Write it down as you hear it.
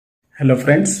Hello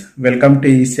friends, welcome to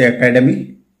EC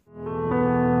Academy.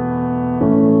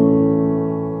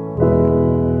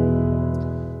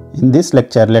 In this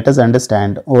lecture, let us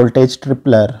understand voltage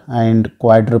tripler and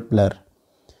quadrupler.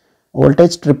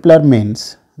 Voltage tripler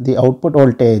means the output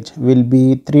voltage will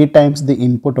be 3 times the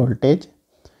input voltage.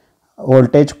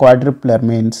 Voltage quadrupler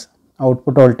means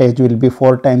output voltage will be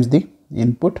 4 times the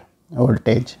input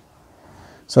voltage.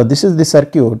 So this is the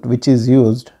circuit which is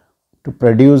used to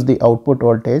produce the output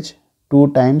voltage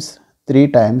 2 times, 3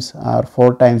 times or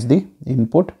 4 times the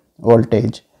input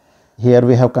voltage. Here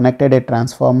we have connected a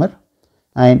transformer,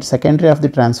 and secondary of the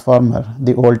transformer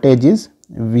the voltage is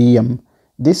Vm.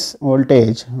 This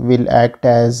voltage will act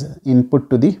as input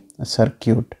to the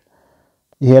circuit.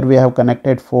 Here we have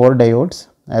connected 4 diodes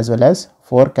as well as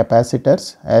 4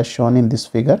 capacitors as shown in this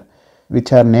figure,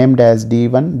 which are named as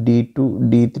D1, D2,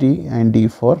 D3 and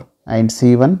D4, and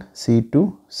C1,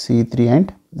 C2, C3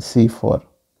 and C4.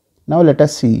 Now let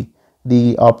us see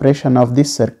the operation of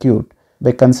this circuit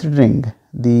by considering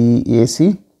the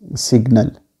AC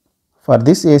signal. For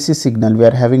this AC signal we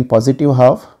are having positive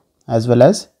half as well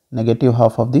as negative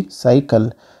half of the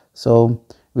cycle. So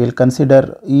we will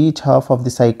consider each half of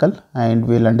the cycle and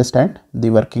we will understand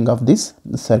the working of this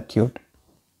circuit.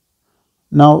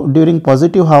 Now during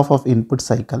positive half of input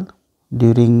cycle,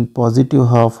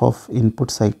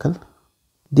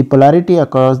 the polarity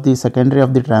across the secondary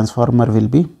of the transformer will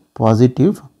be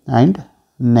positive and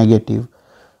negative.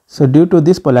 So due to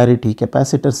this polarity,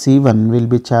 capacitor C1 will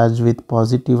be charged with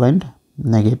positive and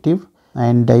negative,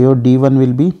 and diode D1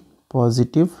 will be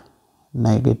positive,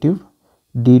 negative,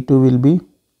 D2 will be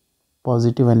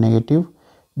positive and negative,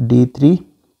 D3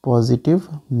 positive,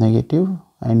 negative,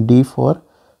 and D4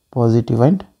 positive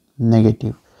and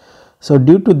negative. So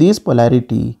due to this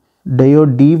polarity,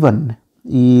 diode D1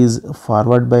 is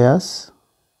forward bias,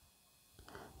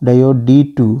 diode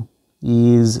D2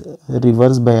 is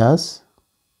reverse bias,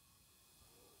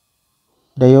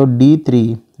 diode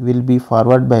D3 will be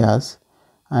forward bias,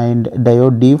 and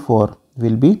diode D4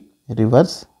 will be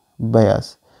reverse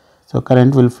bias. So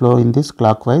current will flow in this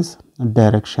clockwise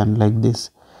direction like this.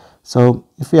 So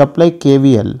if we apply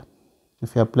KVL,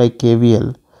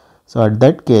 so at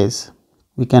that case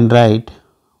we can write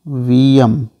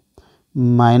Vm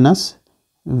minus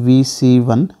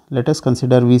Vc1. Let us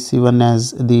consider Vc1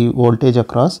 as the voltage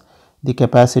across the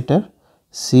capacitor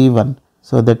C1.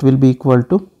 So that will be equal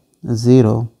to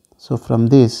 0. So from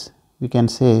this we can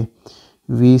say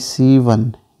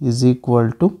Vc1 is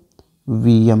equal to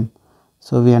Vm.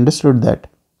 So we understood that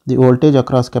the voltage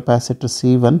across capacitor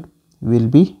C1 will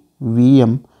be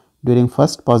Vm during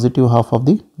first positive half of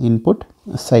the input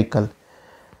cycle.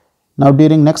 Now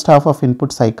during next half of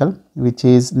input cycle, which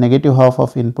is negative half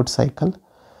of input cycle,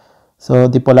 so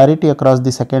the polarity across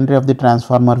the secondary of the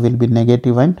transformer will be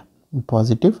negative and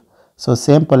positive. So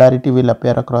same polarity will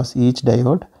appear across each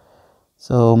diode.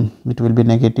 So it will be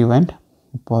negative and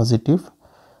positive,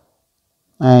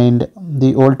 and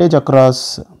the voltage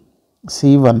across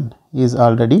C1 is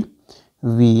already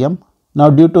Vm.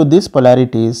 Now due to these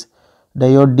polarities,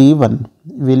 diode D1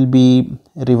 will be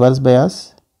reverse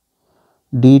bias,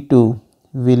 D2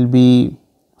 will be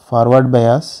forward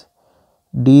bias,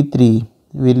 D3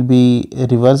 will be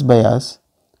reverse bias,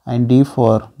 and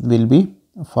D4 will be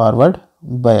forward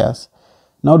bias.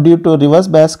 Now due to reverse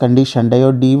bias condition,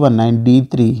 diode D1 and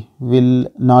D3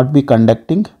 will not be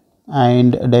conducting,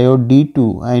 and diode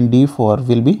D2 and D4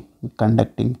 will be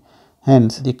conducting.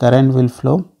 Hence the current will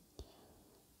flow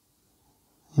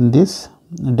in this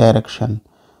direction.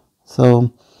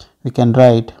 So we can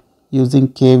write using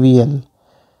KVL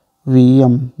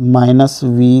Vm minus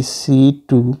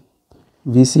Vc2.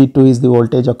 Vc2 is the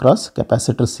voltage across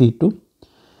capacitor C2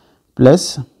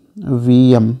 plus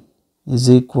Vm is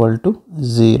equal to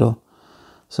 0.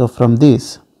 So from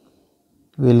this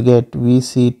we will get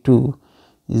Vc2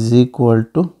 is equal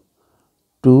to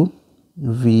 2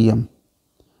 Vm.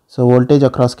 So voltage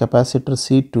across capacitor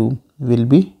C2 will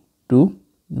be 2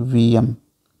 Vm.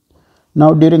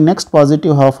 Now during next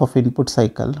positive half of input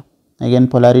cycle, again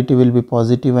polarity will be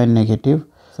positive and negative.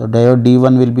 So diode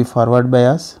D1 will be forward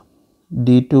bias,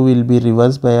 D2 will be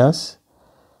reverse bias,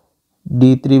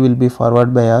 D3 will be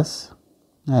forward bias,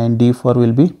 and D4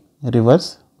 will be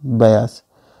reverse bias.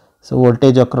 So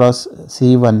voltage across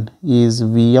C1 is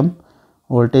Vm,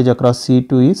 voltage across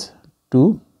C2 is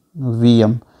 2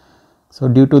 Vm. So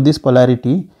due to this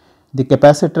polarity, the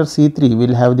capacitor C3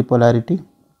 will have the polarity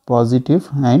positive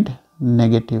and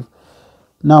negative.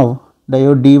 Now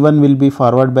Diode D1 will be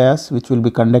forward bias, which will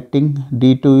be conducting.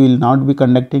 D2 will not be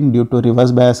conducting due to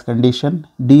reverse bias condition.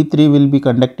 D3 will be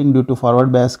conducting due to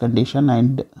forward bias condition,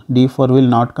 and D4 will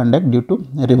not conduct due to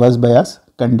reverse bias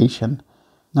condition.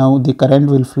 Now the current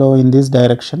will flow in this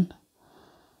direction.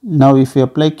 Now if we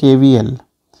apply KVL,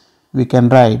 we can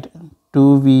write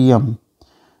 2Vm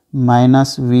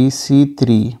minus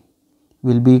Vc3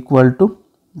 will be equal to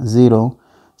 0.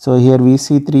 So here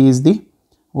Vc3 is the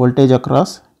voltage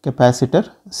across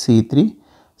capacitor C3.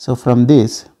 So from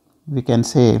this we can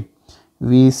say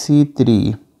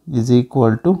Vc3 is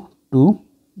equal to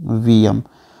 2Vm.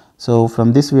 So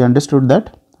from this we understood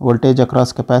that voltage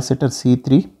across capacitor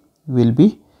C3 will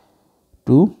be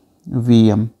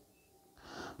 2Vm.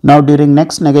 Now during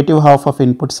next negative half of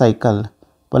input cycle,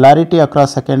 polarity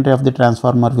across secondary of the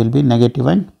transformer will be negative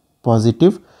and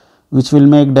positive, which will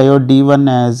make diode D1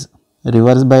 as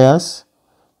reverse bias,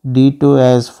 D2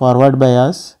 as forward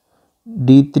bias,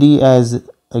 D3 as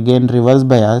again reverse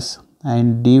bias,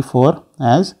 and D4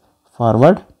 as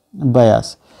forward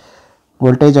bias.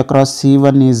 Voltage across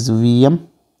C1 is Vm,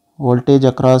 voltage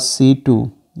across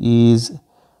C2 is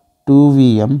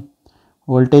 2Vm,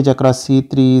 voltage across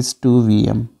C3 is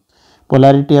 2Vm.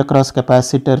 Polarity across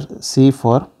capacitor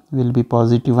C4 will be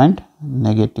positive and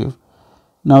negative.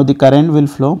 Now the current will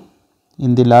flow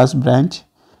in the last branch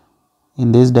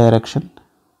in this direction.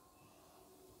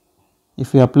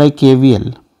 If we apply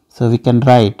KVL, so we can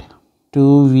write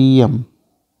 2Vm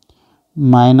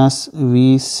minus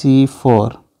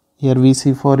Vc4. Here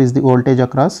Vc4 is the voltage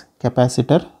across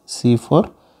capacitor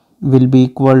C4 will be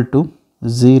equal to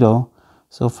 0.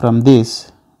 So from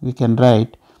this we can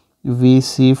write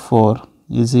Vc4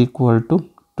 is equal to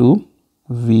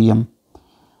 2Vm.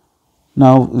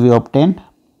 Now we obtained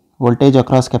voltage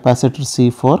across capacitor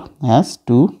C4 as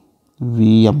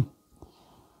 2Vm.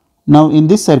 Now in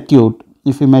this circuit,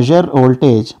 if we measure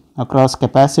voltage across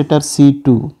capacitor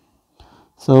C2,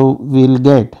 so we will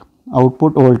get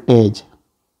output voltage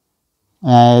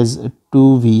as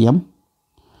 2Vm.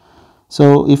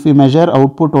 So if we measure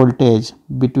output voltage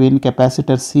between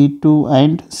capacitor C2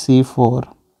 and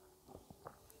C4,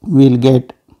 we will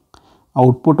get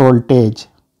output voltage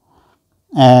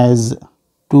as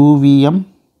 2Vm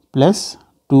plus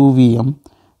 2Vm,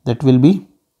 that will be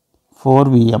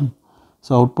 4Vm.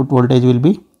 So output voltage will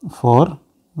be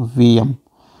 4Vm.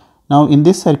 Now in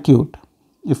this circuit,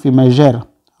 if we measure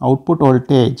output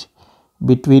voltage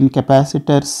between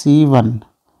capacitor C1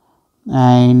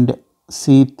 and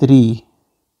C3,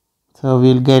 so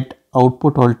we will get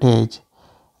output voltage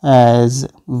as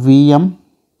Vm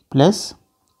plus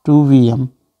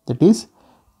 2Vm, that is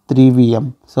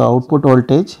 3Vm. So output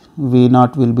voltage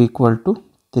V0 will be equal to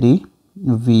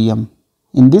 3Vm.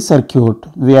 In this circuit,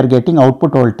 we are getting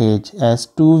output voltage as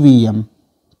 2Vm,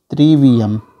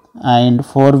 3Vm and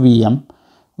 4Vm,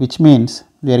 which means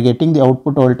we are getting the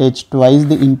output voltage twice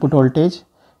the input voltage,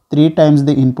 3 times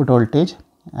the input voltage,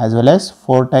 as well as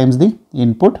 4 times the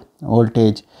input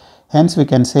voltage. Hence we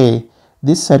can say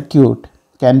this circuit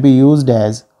can be used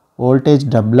as voltage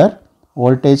doubler,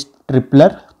 voltage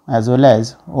tripler, as well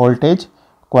as voltage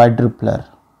quadrupler.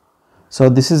 So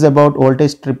this is about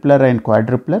voltage tripler and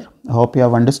quadrupler. I hope you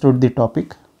have understood the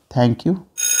topic. Thank you.